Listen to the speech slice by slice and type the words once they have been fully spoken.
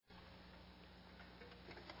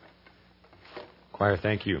Choir,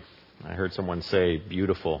 thank you. I heard someone say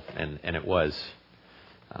beautiful, and it was.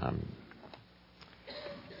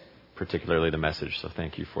 Particularly the message, so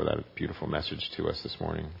thank you for that beautiful message to us this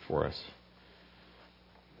morning for us.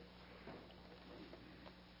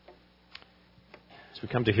 As we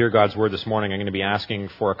come to hear God's Word this morning, I'm going to be asking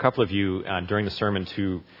for a couple of you during the sermon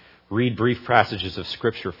to read brief passages of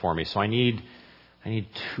Scripture for me. So I need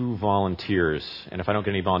 2 volunteers, and if I don't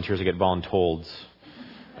get any volunteers, I get voluntold.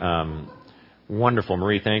 Wonderful.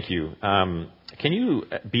 Marie, thank you. Can you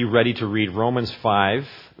be ready to read Romans 5,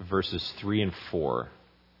 verses 3 and 4?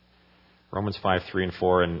 Romans 5, 3 and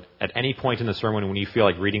 4. And at any point in the sermon when you feel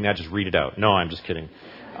like reading that, just read it out. No, I'm just kidding.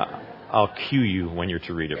 I'll cue you when you're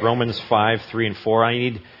to read it. Romans 5, 3 and 4. I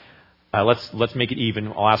need... Let's make it even.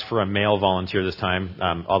 I'll ask for a male volunteer this time.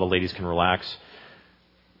 All the ladies can relax.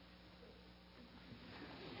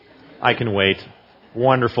 I can wait.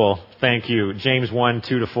 Wonderful. Thank you. James 1,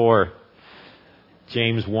 2 to 4.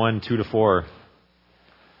 James 1, 2 to 4.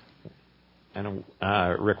 And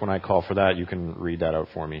Rick, when I call for that, you can read that out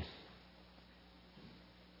for me.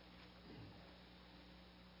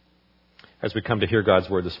 As we come to hear God's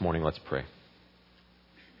Word this morning, let's pray.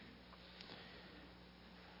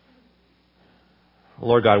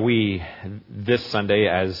 Lord God, we, this Sunday,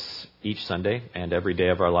 as each Sunday and every day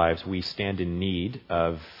of our lives, we stand in need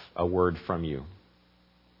of a word from you.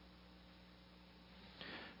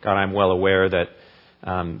 God, I'm well aware that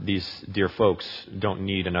these dear folks don't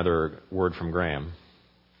need another word from Graham.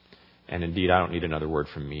 And indeed, I don't need another word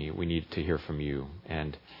from me. We need to hear from you.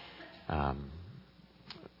 And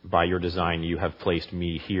by your design, you have placed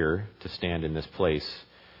me here to stand in this place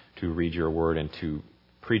to read your word and to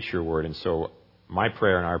preach your word. And so my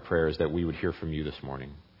prayer and our prayer is that we would hear from you this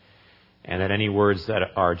morning. And that any words that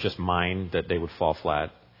are just mine, that they would fall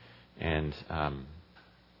flat. And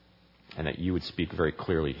that you would speak very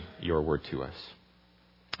clearly your word to us.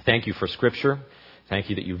 Thank you for Scripture. Thank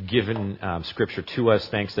you that you've given Scripture to us.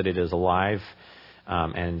 Thanks that it is alive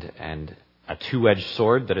and a two-edged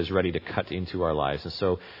sword that is ready to cut into our lives. And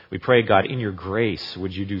so we pray, God, in your grace,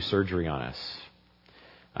 would you do surgery on us?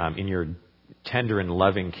 In your tender and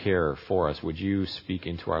loving care for us, would you speak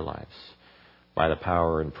into our lives by the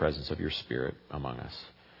power and presence of your Spirit among us?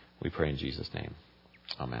 We pray in Jesus' name.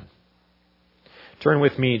 Amen. Turn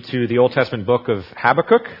with me to the Old Testament book of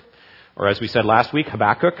Habakkuk. Or as we said last week,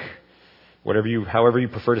 Habakkuk, however you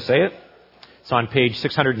prefer to say it. It's on page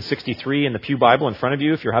 663 in the Pew Bible in front of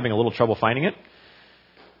you if you're having a little trouble finding it.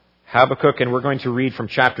 Habakkuk, and we're going to read from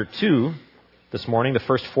chapter 2 this morning, the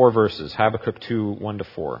first 4 verses. Habakkuk 2, 1 to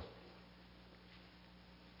 4.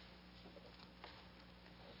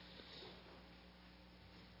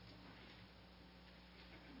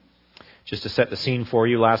 Just to set the scene for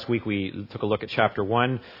you, last week we took a look at chapter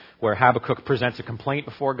 1, where Habakkuk presents a complaint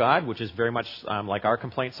before God, which is very much like our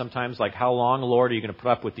complaint sometimes, like, how long, Lord, are you going to put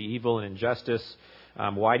up with the evil and injustice?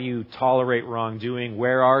 Why do you tolerate wrongdoing?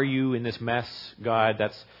 Where are you in this mess, God?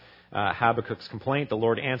 That's Habakkuk's complaint. The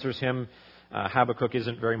Lord answers him. Habakkuk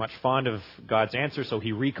isn't very much fond of God's answer, so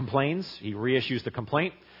he re-complains. He reissues the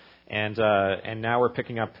complaint. And now we're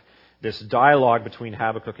picking up this dialogue between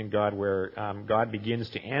Habakkuk and God where God begins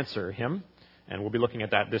to answer him. And we'll be looking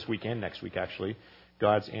at that this week and next week, actually.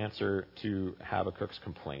 God's answer to Habakkuk's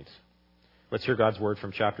complaint. Let's hear God's word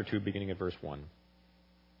from chapter 2, beginning at verse 1.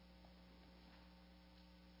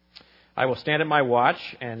 I will stand at my watch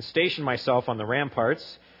and station myself on the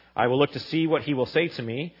ramparts. I will look to see what he will say to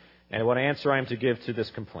me and what answer I am to give to this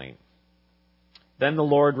complaint. Then the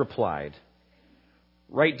Lord replied,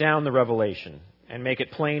 write down the revelation and make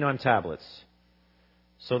it plain on tablets,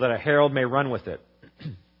 so that a herald may run with it.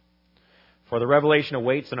 For the revelation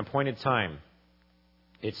awaits an appointed time.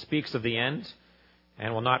 It speaks of the end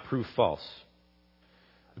and will not prove false.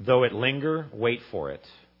 Though it linger, wait for it.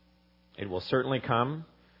 It will certainly come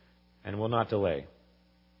and will not delay.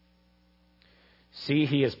 See,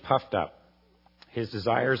 he is puffed up. His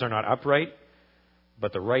desires are not upright,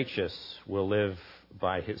 but the righteous will live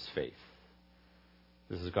by his faith.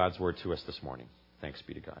 This is God's word to us this morning. Thanks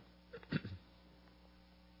be to God.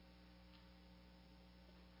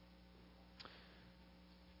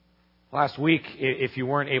 Last week, if you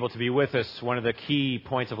weren't able to be with us, one of the key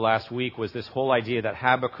points of last week was this whole idea that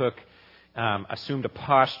Habakkuk assumed a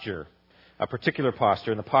posture, a particular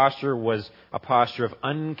posture, and the posture was a posture of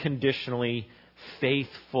unconditionally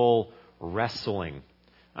faithful wrestling.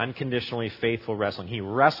 Unconditionally faithful wrestling. He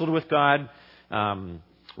wrestled with God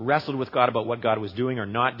about what God was doing or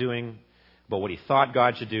not doing, about what he thought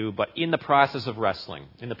God should do, but in the process of wrestling,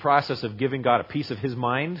 in the process of giving God a piece of his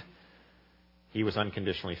mind, he was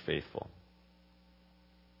unconditionally faithful.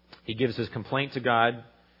 He gives his complaint to God,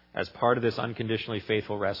 as part of this unconditionally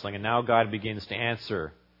faithful wrestling. And now God begins to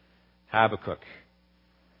answer Habakkuk.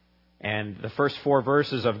 And the first 4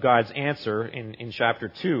 verses of God's answer in chapter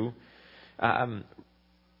 2, I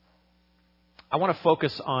want to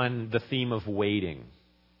focus on the theme of waiting.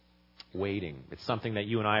 Waiting. It's something that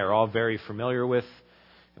you and I are all very familiar with.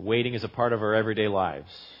 Waiting is a part of our everyday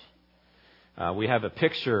lives. We have a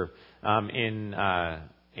picture in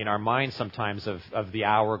our minds sometimes of the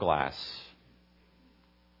hourglass.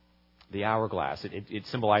 The hourglass. It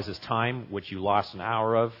symbolizes time, which you lost an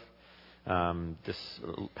hour of this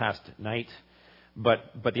past night.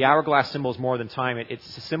 But the hourglass symbol is more than time. It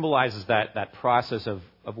symbolizes that process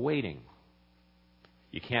of waiting.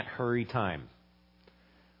 You can't hurry time.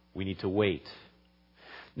 We need to wait.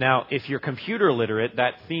 Now, if you're computer literate,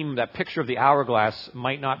 that theme, that picture of the hourglass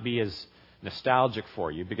might not be as nostalgic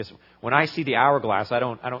for you, because when I see the hourglass, I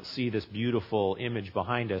don't see this beautiful image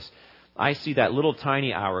behind us. I see that little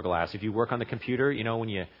tiny hourglass. If you work on the computer, you know, when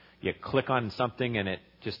you click on something and it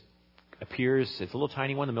just appears, it's a little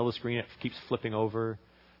tiny one in the middle of the screen, it keeps flipping over.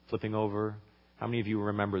 How many of you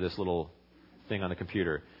remember this little thing on the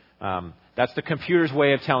computer? That's the computer's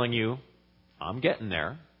way of telling you, I'm getting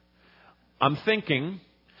there. I'm thinking,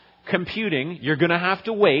 computing, you're going to have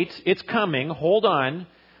to wait. It's coming. Hold on.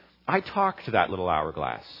 I talk to that little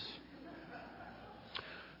hourglass.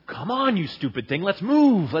 Come on, you stupid thing. Let's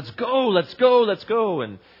move. Let's go.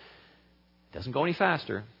 And it doesn't go any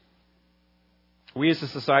faster. We as a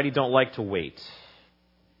society don't like to wait.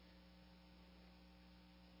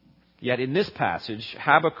 Yet in this passage,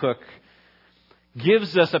 Habakkuk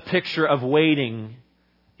gives us a picture of waiting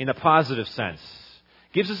in a positive sense.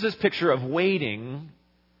 Gives us this picture of waiting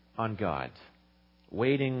on God.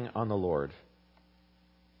 Waiting on the Lord.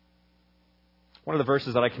 One of the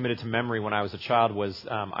verses that I committed to memory when I was a child was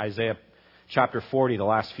Isaiah chapter 40, the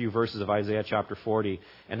last few verses of Isaiah chapter 40.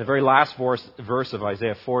 And the very last verse of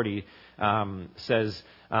Isaiah 40 says,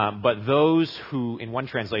 but those who, in one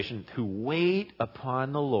translation, who wait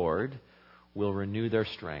upon the Lord will renew their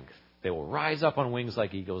strength. They will rise up on wings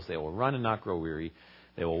like eagles. They will run and not grow weary.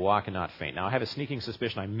 They will walk and not faint. Now, I have a sneaking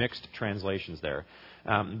suspicion I mixed translations there.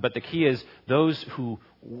 But the key is those who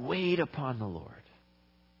wait upon the Lord.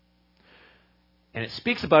 And it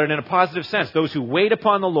speaks about it in a positive sense. Those who wait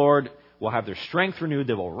upon the Lord will have their strength renewed.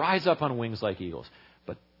 They will rise up on wings like eagles.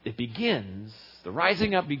 But the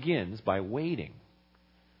rising up begins by waiting.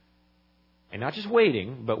 And not just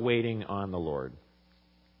waiting, but waiting on the Lord.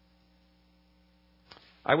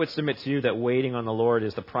 I would submit to you that waiting on the Lord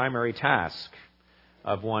is the primary task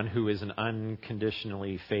of one who is an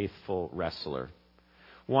unconditionally faithful wrestler.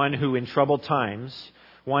 One who, in troubled times,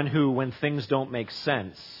 one who, when things don't make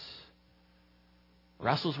sense,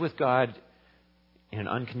 wrestles with God in an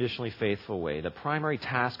unconditionally faithful way. The primary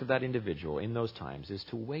task of that individual in those times is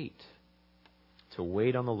to wait. To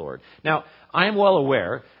wait on the Lord. Now, I am well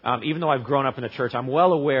aware, even though I've grown up in the church, I'm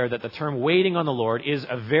well aware that the term waiting on the Lord is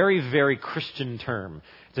a very, very Christian term.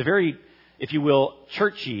 It's a very, if you will,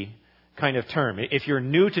 churchy kind of term. If you're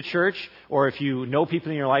new to church, or if you know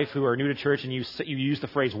people in your life who are new to church and you use the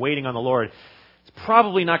phrase waiting on the Lord, it's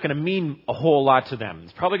probably not going to mean a whole lot to them.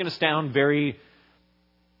 It's probably going to sound very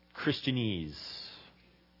Christianese.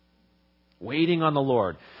 Waiting on the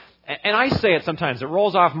Lord. And I say it sometimes. It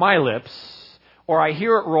rolls off my lips, or I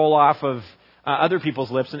hear it roll off of other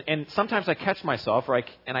people's lips, and sometimes I catch myself,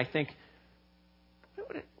 and I think,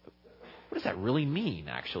 what does that really mean,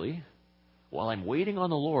 actually? Well, I'm waiting on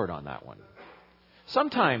the Lord on that one.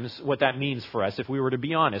 Sometimes what that means for us, if we were to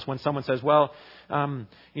be honest, when someone says, well,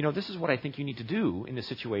 this is what I think you need to do in this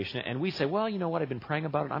situation, and we say, well, you know what, I've been praying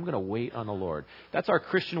about it, I'm going to wait on the Lord. That's our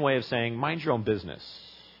Christian way of saying, mind your own business.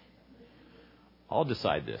 I'll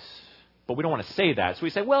decide this. But we don't want to say that. So we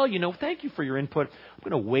say, well, thank you for your input. I'm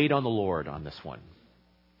going to wait on the Lord on this one.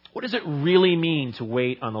 What does it really mean to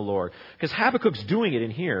wait on the Lord? Because Habakkuk's doing it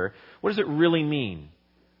in here. What does it really mean?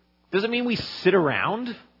 Does it mean we sit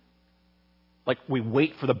around? Like we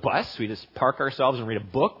wait for the bus? We just park ourselves and read a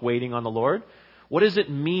book waiting on the Lord? What does it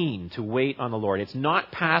mean to wait on the Lord? It's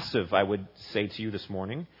not passive, I would say to you this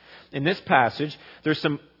morning. In this passage, there's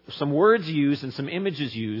some words used and some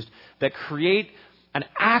images used that create an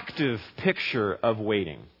active picture of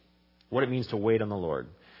waiting. What it means to wait on the Lord.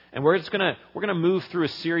 And we're going to move through a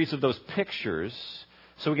series of those pictures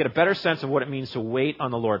so we get a better sense of what it means to wait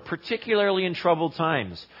on the Lord, particularly in troubled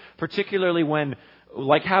times, particularly when,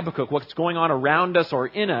 like Habakkuk, what's going on around us or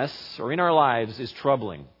in our lives is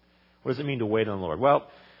troubling. What does it mean to wait on the Lord? Well,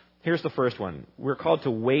 here's the first one. We're called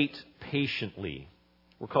to wait patiently.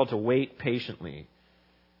 We're called to wait patiently.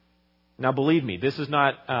 Now, believe me, this is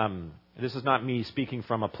not me speaking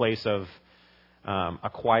from a place of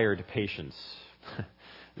acquired patience.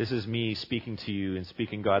 This is me speaking to you and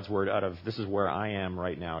speaking God's word out of, this is where I am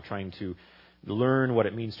right now, trying to learn what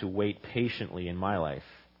it means to wait patiently in my life.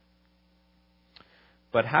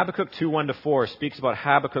 But Habakkuk 2:1-4 speaks about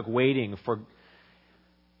Habakkuk waiting for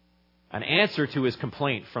an answer to his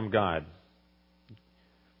complaint from God.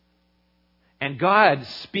 And God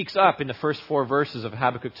speaks up in the first 4 verses of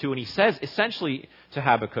Habakkuk 2, and he says, essentially to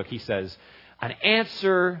Habakkuk, he says, an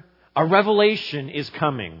answer, a revelation is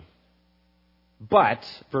coming. But,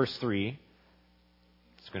 verse 3,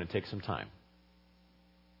 it's going to take some time.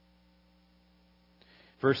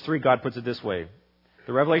 Verse 3, God puts it this way.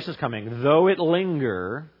 The revelation is coming. Though it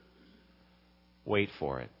linger, wait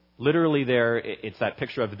for it. Literally there, it's that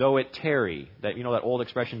picture of though it tarry. That, you know that old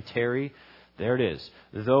expression, tarry? There it is.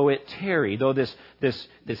 Though it tarry. Though this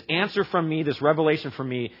answer from me, this revelation from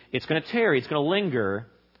me, it's going to tarry, it's going to linger.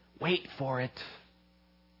 Wait for it.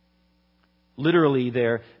 Literally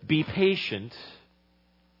there, be patient.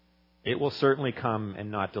 It will certainly come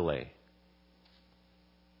and not delay.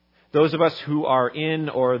 Those of us who are in,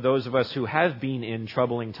 or those of us who have been in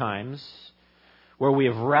troubling times, where we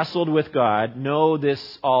have wrestled with God, know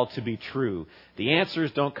this all to be true. The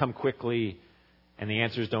answers don't come quickly, and the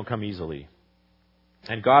answers don't come easily.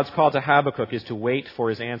 And God's call to Habakkuk is to wait for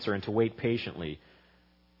his answer and to wait patiently.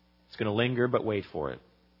 It's going to linger, but wait for it.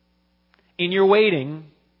 In your waiting,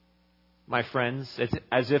 my friends, it's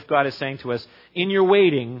as if God is saying to us, in your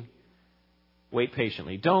waiting, wait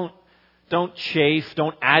patiently. Don't chafe,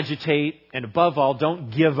 don't agitate, and above all, don't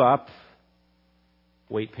give up.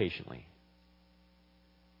 Wait patiently.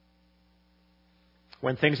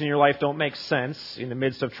 When things in your life don't make sense, in the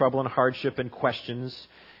midst of trouble and hardship and questions,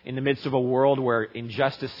 in the midst of a world where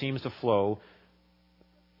injustice seems to flow,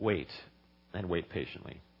 wait, and wait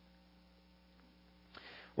patiently.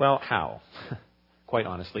 Well, how? Quite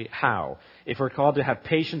honestly, how? If we're called to have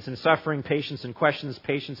patience in suffering, patience in questions,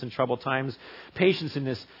 patience in troubled times, patience in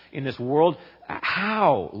this world,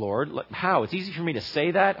 how, Lord? How? It's easy for me to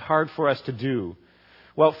say that, hard for us to do.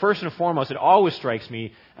 Well, first and foremost, it always strikes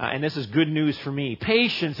me, and this is good news for me,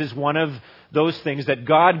 patience is one of those things that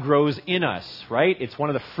God grows in us, right? It's one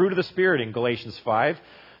of the fruit of the Spirit in Galatians 5.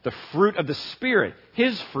 The fruit of the Spirit,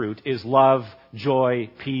 His fruit, is love, joy,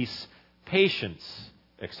 peace, patience,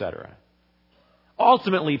 etc.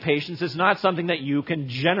 Ultimately, patience is not something that you can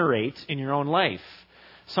generate in your own life.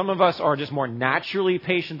 Some of us are just more naturally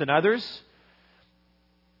patient than others.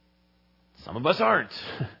 Some of us aren't.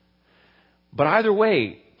 But either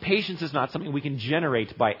way, patience is not something we can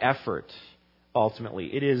generate by effort,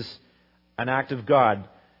 ultimately. It is an act of God,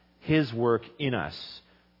 His work in us.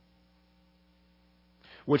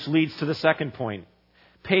 Which leads to the second point.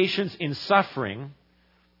 Patience in suffering,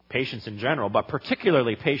 patience in general, but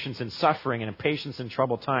particularly patience in suffering and patience in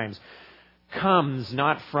troubled times, comes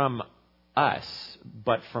not from us,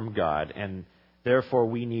 but from God. And therefore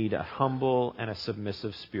we need a humble and a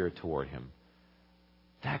submissive spirit toward Him.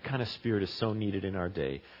 That kind of spirit is so needed in our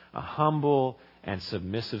day. A humble and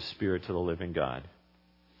submissive spirit to the living God.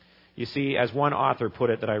 You see, as one author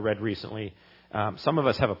put it that I read recently, some of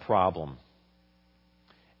us have a problem.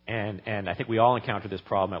 And I think we all encounter this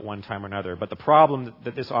problem at one time or another. But the problem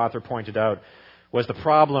that this author pointed out was the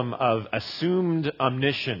problem of assumed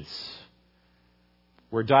omniscience.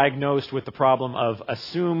 We're diagnosed with the problem of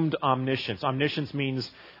assumed omniscience. Omniscience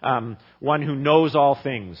means one who knows all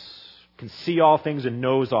things, can see all things and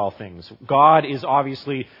knows all things. God is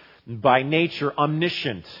obviously by nature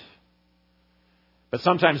omniscient. But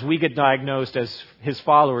sometimes we get diagnosed as His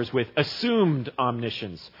followers with assumed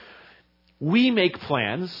omniscience. We make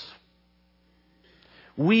plans.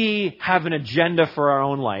 We have an agenda for our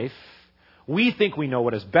own life. We think we know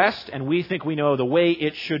what is best, and we think we know the way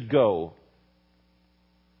it should go.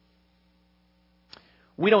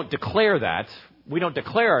 We don't declare that. We don't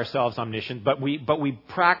declare ourselves omniscient, but we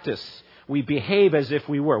practice. We behave as if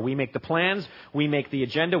we were. We make the plans, we make the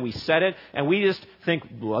agenda, we set it, and we just think,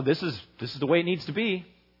 well, this is the way it needs to be.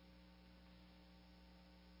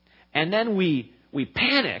 And then we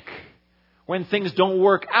panic when things don't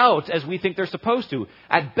work out as we think they're supposed to.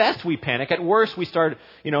 At best, we panic. At worst, we start,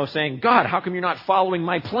 saying, God, how come you're not following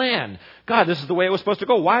my plan? God, this is the way it was supposed to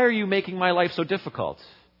go. Why are you making my life so difficult?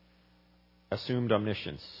 Assumed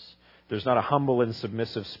omniscience. There's not a humble and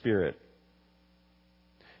submissive spirit.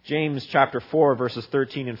 James chapter 4, verses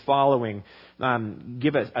 13 and following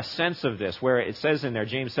give a sense of this, where it says in there,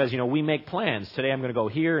 James says, we make plans. Today I'm going to go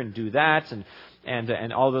here and do that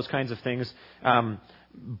and all those kinds of things.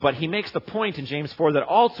 But he makes the point in James 4 that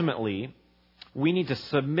ultimately we need to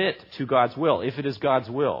submit to God's will, if it is God's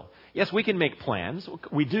will. Yes, we can make plans.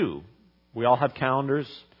 We do. We all have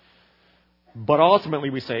calendars. But ultimately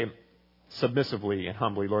we say submissively and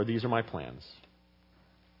humbly, Lord, these are my plans.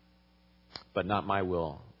 But not my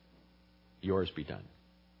will, yours be done.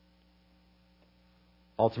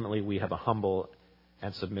 Ultimately, we have a humble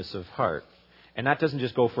and submissive heart. And that doesn't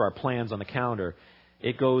just go for our plans on the calendar.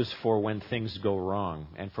 It goes for when things go wrong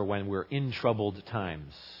and for when we're in troubled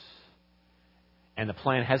times. And the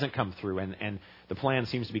plan hasn't come through and the plan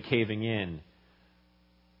seems to be caving in.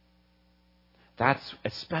 That's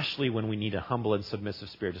especially when we need a humble and submissive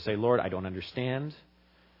spirit to say, Lord, I don't understand,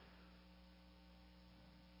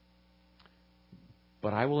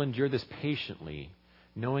 but I will endure this patiently,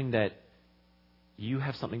 knowing that you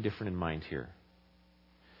have something different in mind here.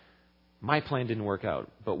 My plan didn't work out,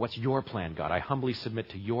 but what's your plan, God? I humbly submit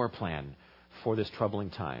to your plan for this troubling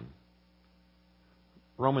time.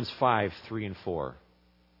 Romans 5, 3 and 4.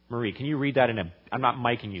 Marie, can you read that I'm not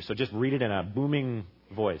miking you, so just read it in a booming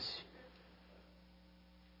voice.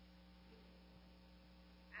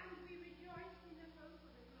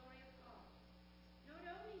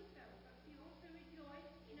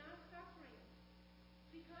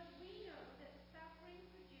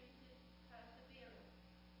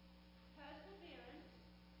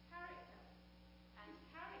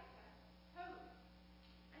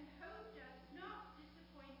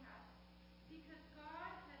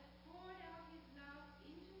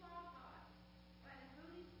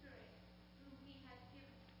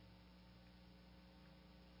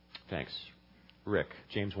 Thanks. Rick,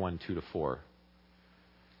 James 1, 2 to 4.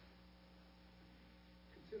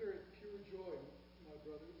 Consider it pure joy, my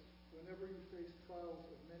brothers, whenever you face trials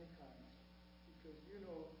of many kinds, because you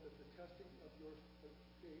know that the testing of your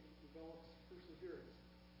faith develops perseverance.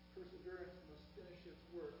 Perseverance must finish its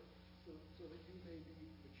work so that you may be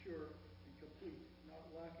mature and complete, not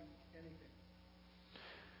lacking anything.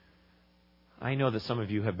 I know that some of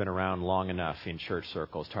you have been around long enough in church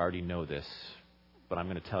circles to already know this. But I'm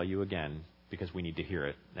going to tell you again because we need to hear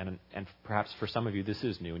it. And perhaps for some of you this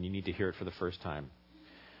is new and you need to hear it for the first time.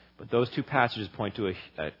 But those two passages point to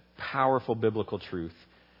a powerful biblical truth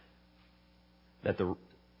that the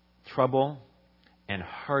trouble and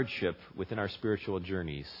hardship within our spiritual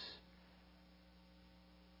journeys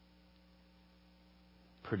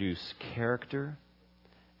produce character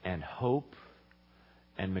and hope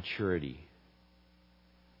and maturity.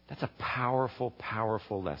 That's a powerful,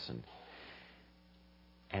 powerful lesson.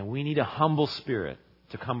 And we need a humble spirit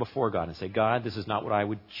to come before God and say, God, this is not what I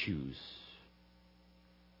would choose.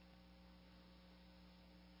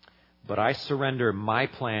 But I surrender my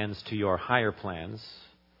plans to your higher plans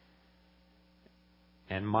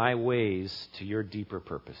and my ways to your deeper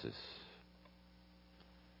purposes.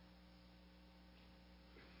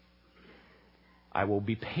 I will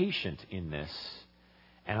be patient in this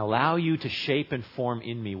and allow you to shape and form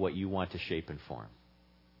in me what you want to shape and form.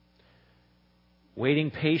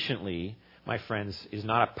 Waiting patiently, my friends, is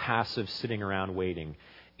not a passive sitting around waiting.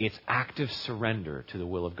 It's active surrender to the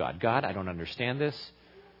will of God. God, I don't understand this.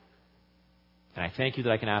 And I thank you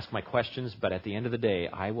that I can ask my questions, but at the end of the day,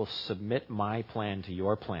 I will submit my plan, to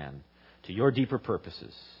your deeper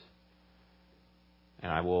purposes.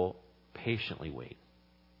 And I will patiently wait.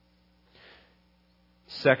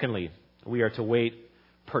 Secondly, we are to wait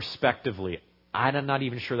prospectively. I'm not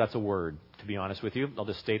even sure that's a word, to be honest with you. I'll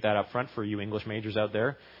just state that up front for you English majors out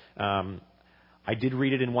there. I did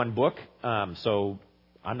read it in one book, so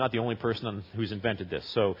I'm not the only person who's invented this.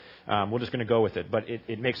 So we're just going to go with it. But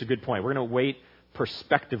it makes a good point. We're going to wait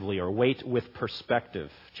prospectively, or wait with perspective.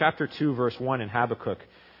 Chapter 2, verse 1 in Habakkuk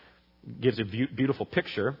gives a beautiful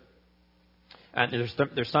picture. And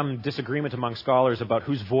there's some disagreement among scholars about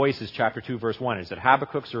whose voice is chapter 2, verse 1. Is it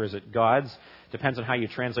Habakkuk's or is it God's? Depends on how you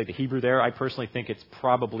translate the Hebrew there. I personally think it's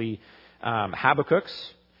probably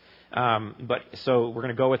Habakkuk's. But so we're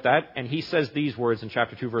going to go with that. And he says these words in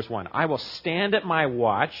chapter 2, verse 1. I will stand at my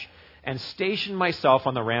watch and station myself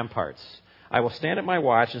on the ramparts. I will stand at my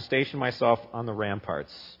watch and station myself on the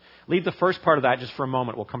ramparts. Leave the first part of that just for a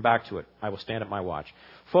moment. We'll come back to it. I will stand at my watch.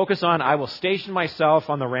 Focus on, I will station myself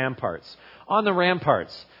on the ramparts. On the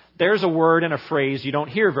ramparts. There's a word and a phrase you don't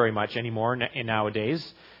hear very much anymore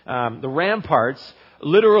nowadays. The ramparts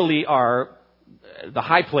literally are the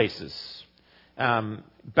high places.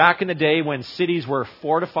 Back in the day when cities were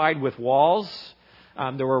fortified with walls,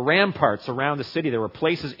 there were ramparts around the city. There were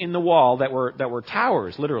places in the wall that were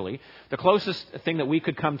towers, literally. The closest thing that we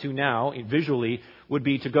could come to now, visually, would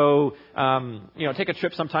be to go, take a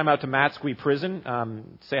trip sometime out to Matsqui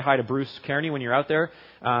Prison. Say hi to Bruce Kearney when you're out there.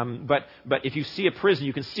 But if you see a prison,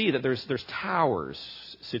 you can see that there's towers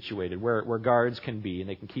situated where guards can be and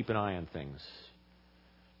they can keep an eye on things.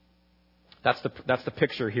 That's the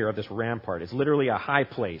picture here of this rampart. It's literally a high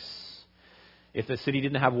place. If the city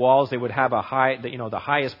didn't have walls, they would have the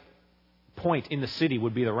highest point in the city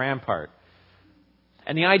would be the rampart.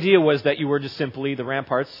 And the idea was that you were just simply, the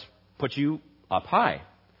ramparts put you up high,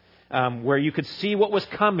 where you could see what was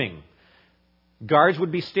coming. Guards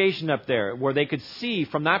would be stationed up there where they could see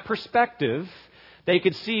from that perspective, they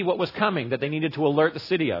could see what was coming that they needed to alert the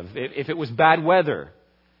city of. If it was bad weather,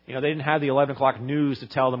 they didn't have the 11 o'clock news to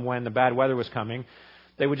tell them when the bad weather was coming.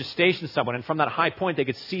 They would just station someone, and from that high point, they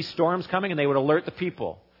could see storms coming, and they would alert the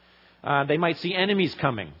people. They might see enemies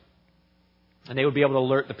coming, and they would be able to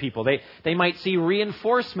alert the people. They might see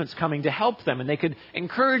reinforcements coming to help them, and they could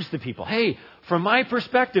encourage the people. Hey, from my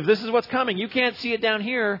perspective, this is what's coming. You can't see it down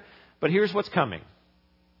here, but here's what's coming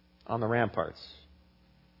on the ramparts.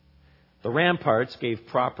 The ramparts gave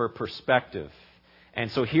proper perspective.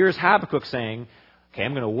 And so here's Habakkuk saying, okay,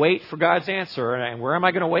 I'm going to wait for God's answer. And where am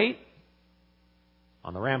I going to wait?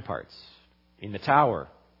 On the ramparts, in the tower.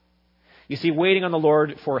 You see, waiting on the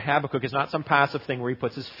Lord for Habakkuk is not some passive thing where he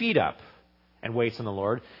puts his feet up and waits on the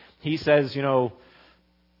Lord. He says, to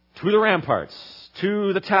the ramparts,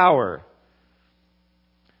 to the tower.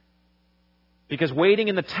 Because waiting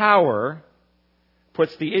in the tower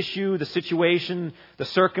puts the issue, the situation, the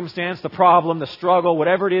circumstance, the problem, the struggle,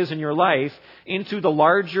 whatever it is in your life, into the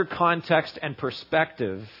larger context and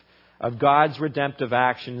perspective of God's redemptive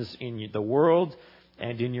actions in the world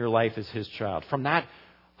and in your life as His child. From that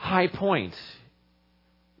high point,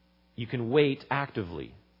 you can wait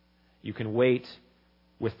actively. You can wait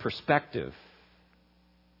with perspective.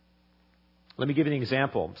 Let me give you an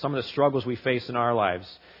example. Some of the struggles we face in our lives.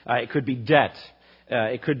 It could be debt.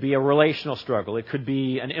 It could be a relational struggle. It could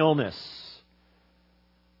be an illness.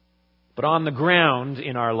 But on the ground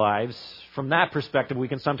in our lives, from that perspective, we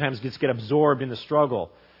can sometimes just get absorbed in the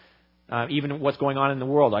struggle. Even what's going on in the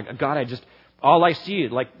world. Like, God, all I see,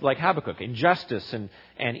 like Habakkuk, injustice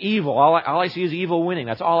and evil. All I see is evil winning.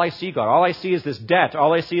 That's all I see, God. All I see is this debt.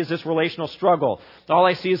 All I see is this relational struggle. All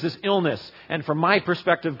I see is this illness. And from my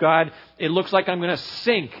perspective, God, it looks like I'm going to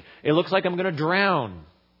sink. It looks like I'm going to drown.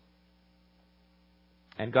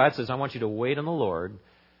 And God says, I want you to wait on the Lord,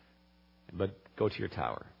 but go to your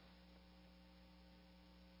tower.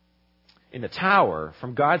 In the tower,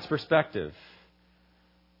 from God's perspective,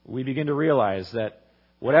 we begin to realize that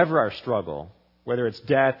whatever our struggle, whether it's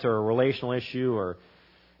debt or a relational issue or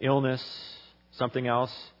illness, something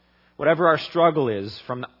else, whatever our struggle is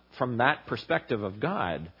from that perspective of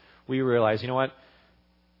God, we realize,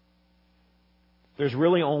 there's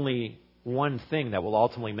really only one thing that will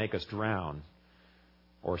ultimately make us drown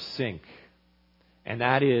or sink, and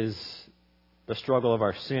that is the struggle of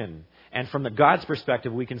our sin. And from God's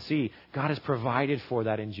perspective, we can see God has provided for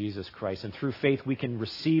that in Jesus Christ, and through faith we can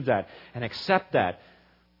receive that and accept that.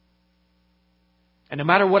 And no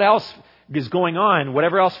matter what else is going on,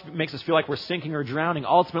 whatever else makes us feel like we're sinking or drowning,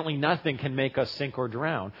 ultimately nothing can make us sink or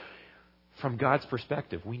drown. From God's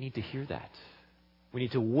perspective, we need to hear that. We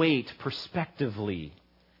need to wait prospectively.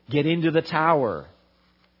 Get into the tower.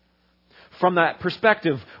 From that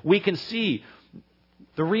perspective, we can see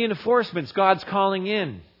the reinforcements God's calling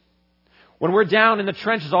in. When we're down in the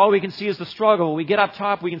trenches, all we can see is the struggle. When we get up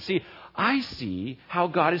top, we can see, I see how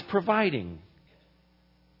God is providing.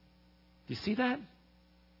 Do you see that?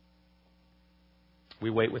 We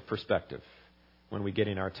wait with perspective when we get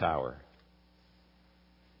in our tower.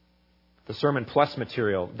 The Sermon Plus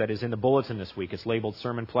material that is in the bulletin this week, it's labeled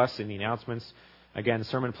Sermon Plus in the announcements. Again,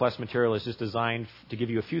 Sermon Plus material is just designed to give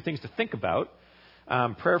you a few things to think about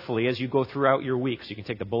prayerfully as you go throughout your week. So you can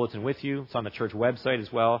take the bulletin with you. It's on the church website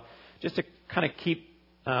as well, just to kind of keep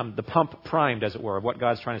the pump primed, as it were, of what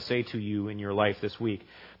God's trying to say to you in your life this week.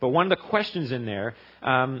 But one of the questions in there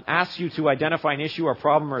asks you to identify an issue or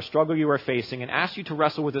problem or a struggle you are facing and asks you to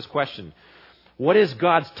wrestle with this question. What is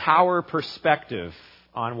God's tower perspective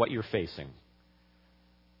on what you're facing?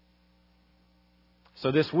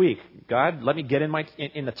 So this week, God, let me get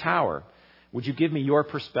in the tower. Would you give me your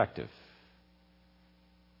perspective?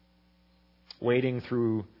 Waiting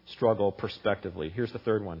through struggle prospectively. Here's the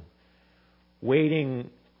third one. Waiting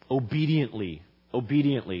obediently.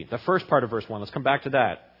 Obediently. The first part of verse 1. Let's come back to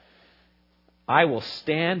that. I will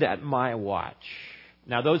stand at my watch.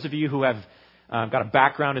 Now, those of you who have got a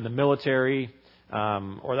background in the military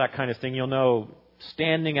or that kind of thing, you'll know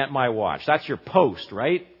standing at my watch. That's your post,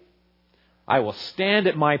 right? I will stand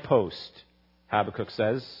at my post, Habakkuk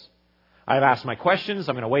says. I've asked my questions.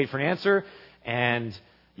 I'm going to wait for an answer. And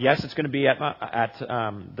yes, it's going to be at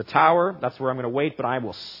the tower. That's where I'm going to wait. But I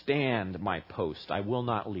will stand my post. I will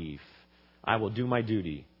not leave. I will do my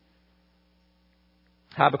duty.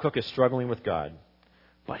 Habakkuk is struggling with God,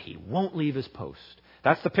 but he won't leave his post.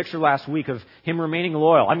 That's the picture last week of him remaining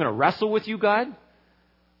loyal. I'm going to wrestle with you, God,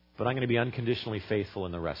 but I'm going to be unconditionally faithful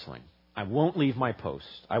in the wrestling. I won't leave my post.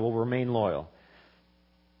 I will remain loyal.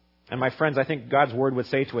 And my friends, I think God's word would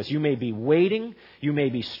say to us, you may be waiting, you may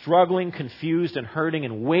be struggling, confused, and hurting,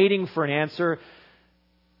 and waiting for an answer,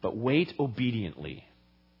 but wait obediently.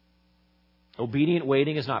 Obedient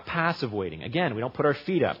waiting is not passive waiting. Again, we don't put our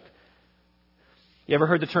feet up. You ever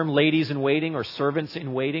heard the term ladies in waiting or servants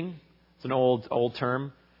in waiting? It's an old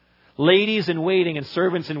term. Ladies in waiting and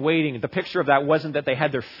servants in waiting. The picture of that wasn't that they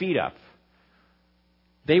had their feet up.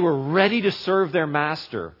 They were ready to serve their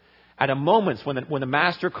master. At a moment when the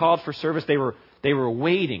master called for service, they were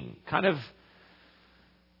waiting. I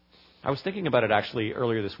was thinking about it actually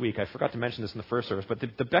earlier this week. I forgot to mention this in the first service, but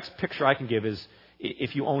the best picture I can give is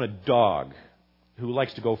if you own a dog who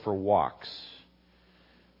likes to go for walks.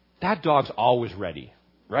 That dog's always ready,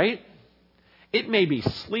 right? It may be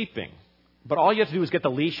sleeping, but all you have to do is get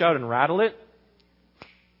the leash out and rattle it.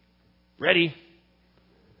 Ready.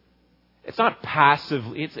 It's not passive.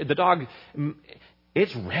 The dog,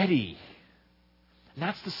 it's ready. And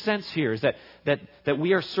that's the sense here, is that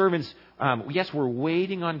we are servants. Yes, we're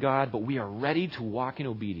waiting on God, but we are ready to walk in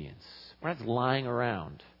obedience. We're not lying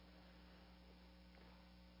around.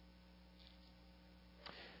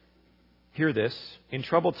 Hear this. In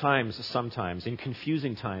troubled times sometimes, in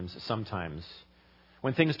confusing times sometimes,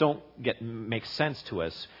 when things don't make sense to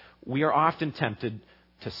us, we are often tempted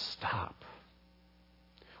to stop.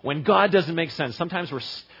 When God doesn't make sense, sometimes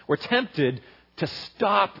we're tempted to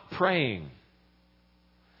stop praying.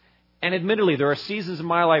 And admittedly, there are seasons in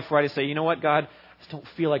my life where I say, you know what, God, I just don't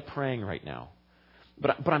feel like praying right now.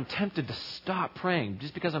 But I'm tempted to stop praying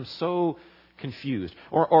just because I'm so confused.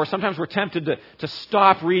 Or sometimes we're tempted to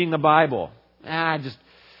stop reading the Bible.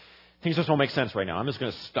 Things just don't make sense right now. I'm just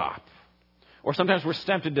going to stop. Or sometimes we're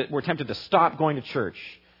tempted to stop going to church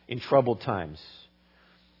in troubled times.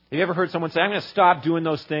 Have you ever heard someone say, I'm going to stop doing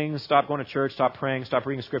those things, stop going to church, stop praying, stop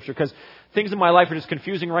reading Scripture, because things in my life are just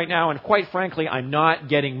confusing right now, and quite frankly, I'm not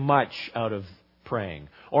getting much out of praying,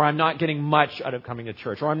 or I'm not getting much out of coming to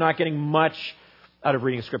church, or I'm not getting much out of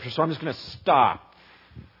reading Scripture, so I'm just going to stop.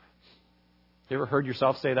 You ever heard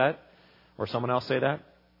yourself say that? Or someone else say that?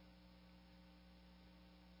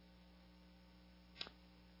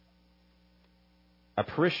 A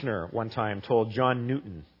parishioner one time told John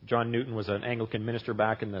Newton. John Newton was an Anglican minister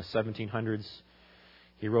back in the 1700s.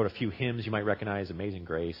 He wrote a few hymns you might recognize, Amazing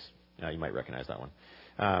Grace. You might recognize that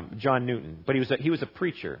one. John Newton. But he was a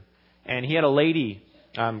preacher. And he had a lady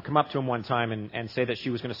come up to him one time and say that she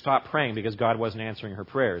was going to stop praying because God wasn't answering her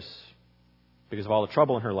prayers because of all the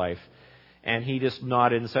trouble in her life. And he just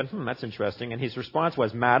nodded and said, that's interesting. And his response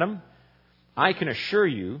was, Madam, I can assure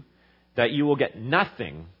you that you will get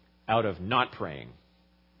nothing out of not praying.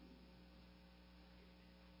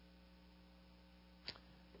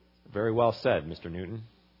 Very well said, Mr. Newton.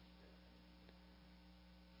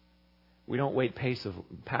 We don't wait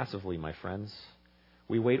passively, my friends.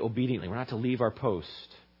 We wait obediently. We're not to leave our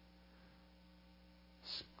post.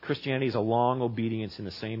 Christianity is a long obedience in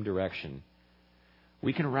the same direction.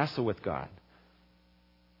 We can wrestle with God,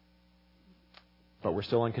 but we're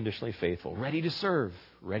still unconditionally faithful, ready to serve,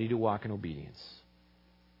 ready to walk in obedience.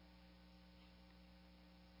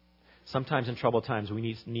 Sometimes in troubled times,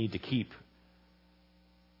 we need to keep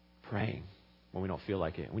praying when we don't feel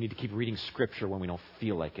like it. We need to keep reading Scripture when we don't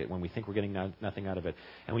feel like it, when we think we're getting nothing out of it.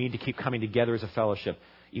 And we need to keep coming together as a fellowship,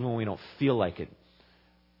 even when we don't feel like it.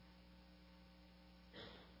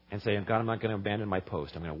 And say, God, I'm not going to abandon my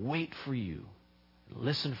post. I'm going to wait for you.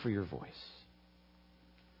 Listen for your voice.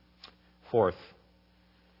 Fourth,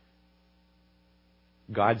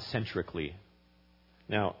 God-centrically.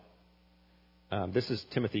 Now, this is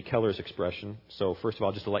Timothy Keller's expression. So first of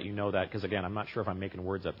all, just to let you know that, because again, I'm not sure if I'm making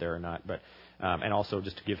words up there or not, but and also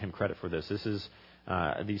just to give him credit for this. This is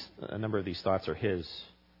a number of these thoughts are his,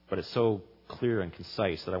 but it's so clear and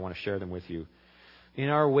concise that I want to share them with you. In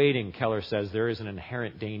our waiting, Keller says, there is an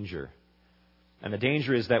inherent danger. And the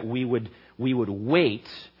danger is that we would wait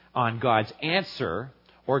on God's answer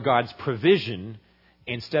or God's provision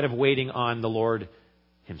instead of waiting on the Lord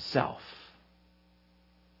Himself.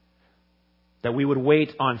 That we would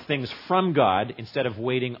wait on things from God instead of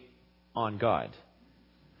waiting on God.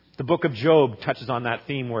 The book of Job touches on that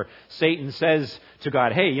theme where Satan says to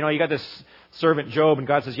God, hey, you got this servant Job, and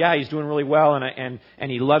God says, yeah, he's doing really well, and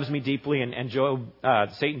he loves me deeply, and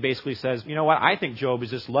Satan basically says, you know what, I think Job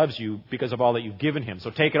just loves you because of all that you've given him.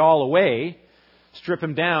 So take it all away, strip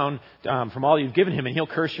him down from all you've given him, and he'll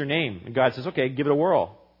curse your name. And God says, okay, give it a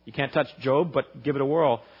whirl. You can't touch Job, but give it a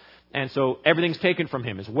whirl. And so everything's taken from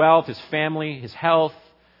him, his wealth, his family, his health.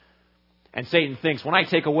 And Satan thinks, when I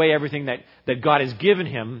take away everything that God has given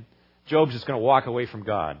him, Job's just going to walk away from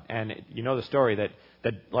God. And you know the story that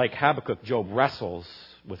like Habakkuk, Job wrestles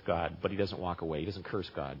with God, but he doesn't walk away. He doesn't curse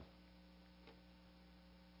God.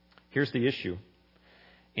 Here's the issue.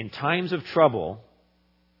 In times of trouble,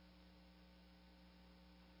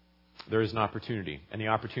 there is an opportunity. And the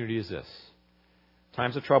opportunity is this.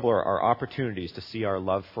 Times of trouble are opportunities to see our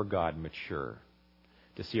love for God mature.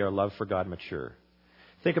 To see our love for God mature.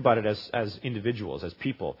 Think about it as individuals, as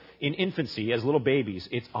people. In infancy, as little babies,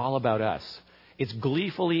 it's all about us. It's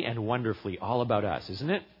gleefully and wonderfully all about us, isn't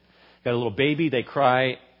it? Got a little baby, they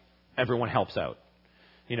cry, everyone helps out.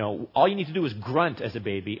 You know, all you need to do is grunt as a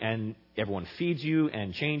baby, and everyone feeds you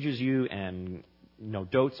and changes you and,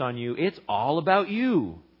 dotes on you. It's all about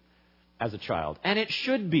you as a child. And it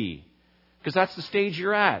should be, because that's the stage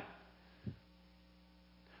you're at.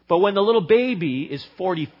 But when the little baby is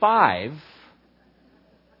 45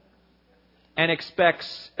 and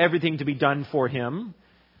expects everything to be done for him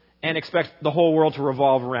and expects the whole world to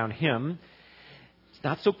revolve around him, it's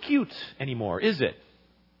not so cute anymore, is it?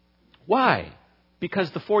 Why?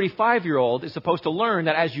 Because the 45-year-old is supposed to learn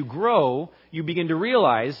that as you grow, you begin to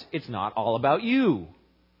realize it's not all about you.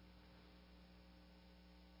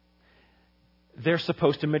 They're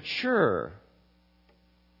supposed to mature.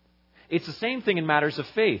 It's the same thing in matters of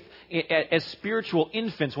faith. As spiritual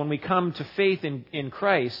infants, when we come to faith in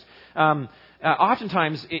Christ,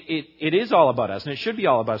 oftentimes it is all about us, and it should be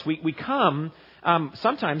all about us. We come,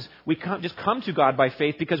 sometimes we just come to God by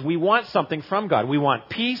faith because we want something from God. We want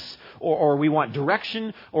peace, or we want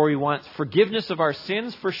direction, or we want forgiveness of our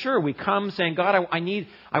sins. For sure, we come saying, God, I need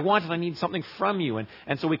something from you.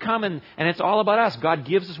 And so we come, and it's all about us. God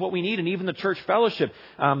gives us what we need, and even the church fellowship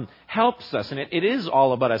helps us. And it is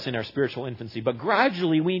all about us in our spiritual infancy. But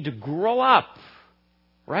gradually, we need to grow up,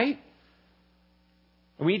 right?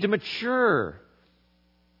 We need to mature.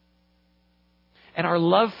 And our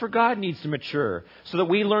love for God needs to mature so that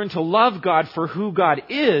we learn to love God for who God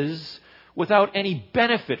is without any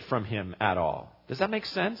benefit from Him at all. Does that make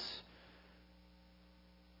sense?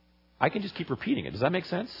 I can just keep repeating it. Does that make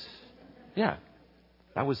sense? Yeah.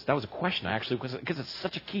 That was a question, actually, because it's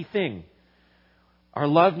such a key thing. Our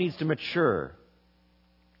love needs to mature.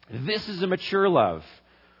 This is a mature love.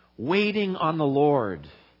 Waiting on the Lord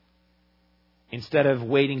instead of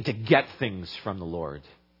waiting to get things from the Lord.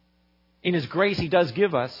 In His grace, He does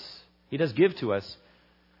give to us.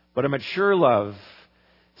 But a mature love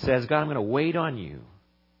says, God, I'm going to wait on you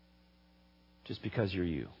just because you're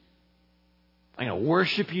you. I'm going to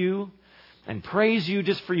worship you and praise you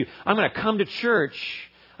just for you. I'm going to come to church.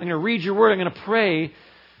 I'm going to read your word. I'm going to pray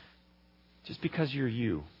just because you're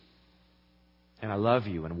you. And I love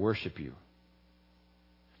you and worship you.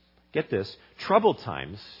 Get this. Troubled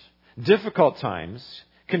times, difficult times,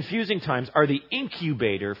 confusing times are the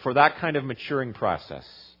incubator for that kind of maturing process.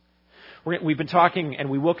 We've been talking,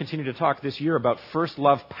 and we will continue to talk this year, about first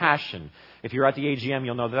love passion. If you're at the AGM,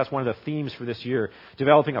 you'll know that that's one of the themes for this year.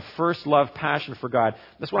 Developing a first love passion for God.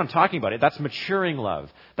 That's what I'm talking about. That's maturing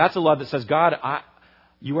love. That's a love that says, God,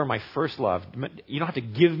 you are my first love. You don't have to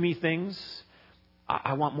give me things.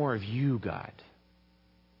 I want more of you, God.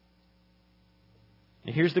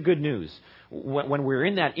 And here's the good news. When we're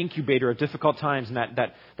in that incubator of difficult times and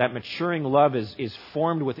that maturing love is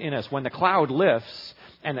formed within us, when the cloud lifts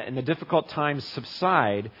and the difficult times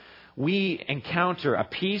subside, we encounter a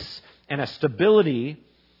peace and a stability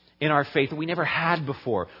in our faith that we never had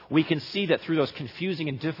before. We can see that through those confusing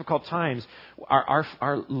and difficult times,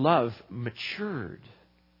 our love matured.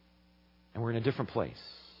 And we're in a different place.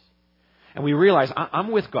 And we realize,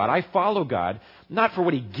 I'm with God. I follow God, not for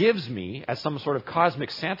what He gives me as some sort of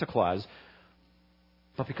cosmic Santa Claus,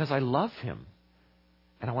 but because I love Him.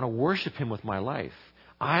 And I want to worship Him with my life.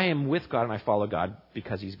 I am with God and I follow God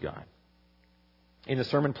because He's God. In the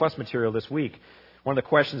Sermon Plus material this week, one of the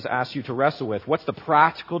questions asks you to wrestle with, what's the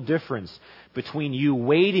practical difference between you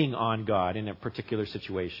waiting on God in a particular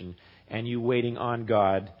situation and you waiting on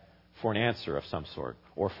God for an answer of some sort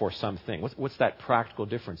or for something? What's that practical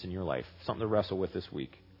difference in your life? Something to wrestle with this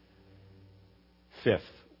week. Fifth,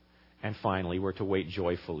 and finally, we're to wait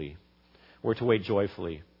joyfully. We're to wait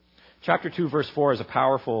joyfully. Chapter 2, verse 4 is a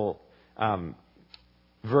powerful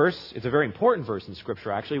verse. It's a very important verse in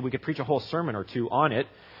Scripture, actually. We could preach a whole sermon or two on it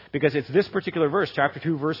because it's this particular verse, chapter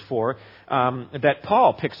 2, verse 4, that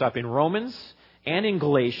Paul picks up in Romans and in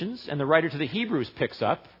Galatians, and the writer to the Hebrews picks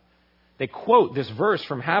up. They quote this verse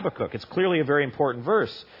from Habakkuk. It's clearly a very important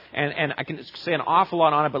verse. And I can say an awful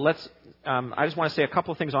lot on it, but I just want to say a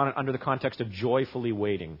couple of things on it under the context of joyfully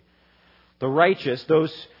waiting. The righteous,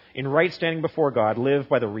 those in right standing before God, live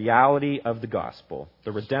by the reality of the gospel,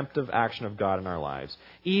 the redemptive action of God in our lives.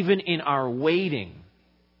 Even in our waiting,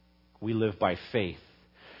 we live by faith.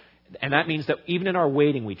 And that means that even in our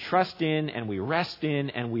waiting, we trust in and we rest in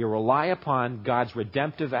and we rely upon God's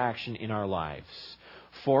redemptive action in our lives.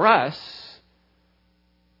 For us,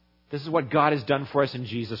 this is what God has done for us in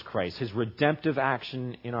Jesus Christ, His redemptive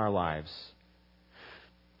action in our lives.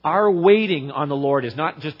 Our waiting on the Lord is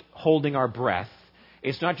not just holding our breath.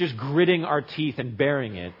 It's not just gritting our teeth and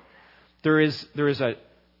bearing it. There's an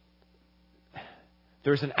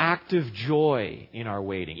active joy in our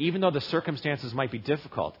waiting, even though the circumstances might be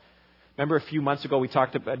difficult. Remember a few months ago we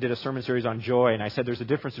did a sermon series on joy, and I said there's a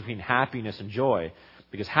difference between happiness and joy,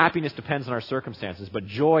 because happiness depends on our circumstances, but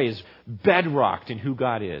joy is bedrocked in who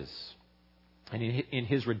God is and in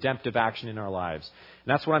His redemptive action in our lives.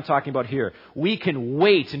 And that's what I'm talking about here. We can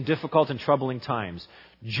wait in difficult and troubling times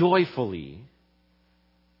joyfully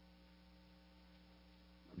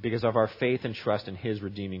because of our faith and trust in His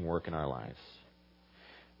redeeming work in our lives.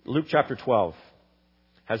 Luke chapter 12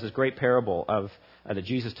 has this great parable that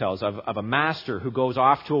Jesus tells of a master who goes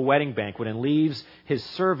off to a wedding banquet and leaves his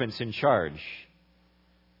servants in charge.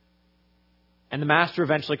 And the master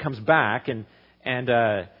eventually comes back, and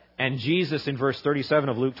Jesus in verse 37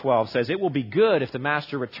 of Luke 12 says, "It will be good if the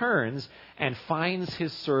master returns and finds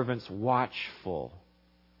his servants watchful."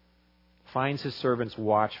 Finds his servants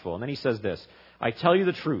watchful. And then he says this, "I tell you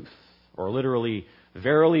the truth," or literally,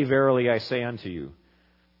 "Verily, verily, I say unto you."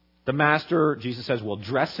 The master, Jesus says, will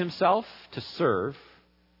dress himself to serve.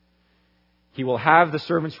 He will have the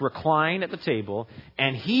servants recline at the table,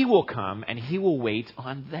 and he will come and he will wait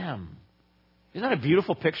on them. Isn't that a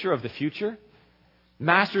beautiful picture of the future?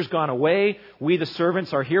 Master's gone away. We, the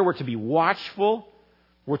servants, are here. We're to be watchful.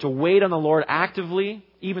 We're to wait on the Lord actively,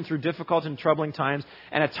 even through difficult and troubling times.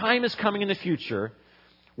 And a time is coming in the future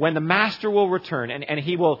when the master will return, and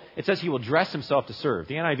it says he will dress himself to serve.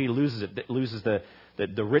 The NIV loses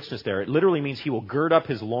the richness there. It literally means he will gird up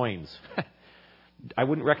his loins. I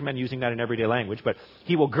wouldn't recommend using that in everyday language, but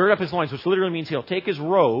he will gird up his loins, which literally means he'll take his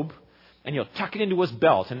robe and he'll tuck it into his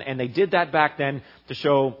belt. And they did that back then to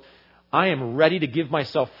show, I am ready to give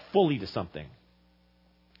myself fully to something.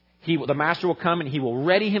 The master will come and he will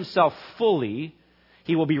ready himself fully.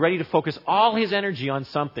 He will be ready to focus all his energy on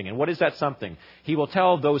something. And what is that something? He will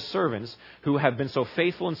tell those servants who have been so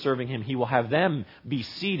faithful in serving him, he will have them be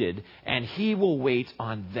seated and he will wait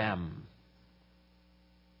on them.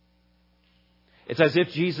 It's as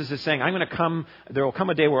if Jesus is saying, I'm going to come, there will come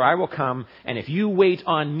a day where I will come, and if you wait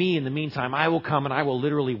on me in the meantime, I will come and I will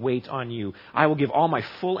literally wait on you. I will give all my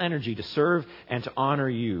full energy to serve and to honor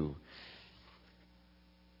you.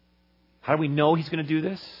 How do we know he's going to do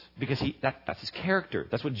this? Because that's his character.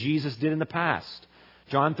 That's what Jesus did in the past.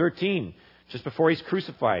 John 13, just before he's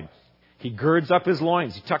crucified, he girds up his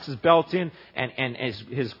loins. He tucks his belt in and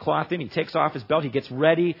his cloth in. He takes off his belt. He gets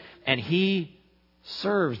ready and he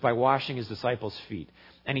serves by washing his disciples' feet.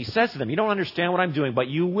 And he says to them, you don't understand what I'm doing, but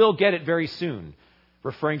you will get it very soon,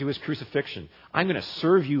 referring to his crucifixion. I'm going to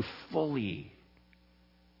serve you fully.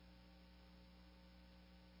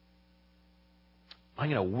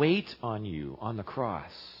 I'm going to wait on you on the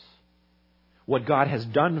cross. What God has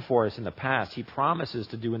done for us in the past, he promises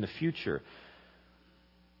to do in the future.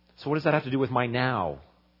 So what does that have to do with my now?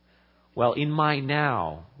 Well, in my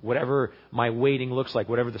now, whatever my waiting looks like,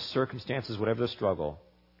 whatever the circumstances, whatever the struggle,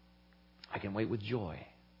 I can wait with joy.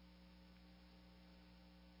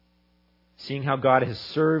 Seeing how God has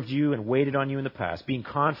served you and waited on you in the past, being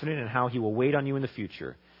confident in how he will wait on you in the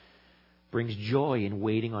future, brings joy in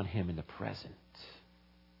waiting on him in the present.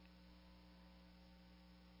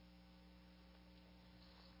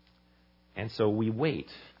 And so we wait.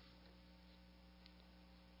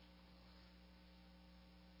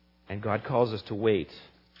 And God calls us to wait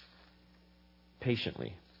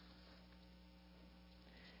patiently.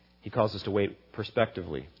 He calls us to wait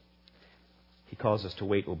prospectively. He calls us to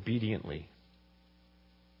wait obediently.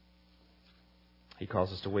 He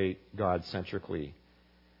calls us to wait God-centrically.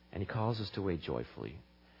 And he calls us to wait joyfully.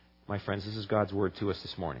 My friends, this is God's word to us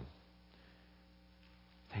this morning.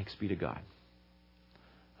 Thanks be to God.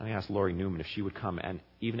 I'm going to ask Lori Newman if she would come, and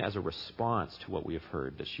even as a response to what we have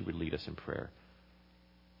heard, that she would lead us in prayer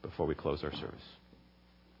before we close our service.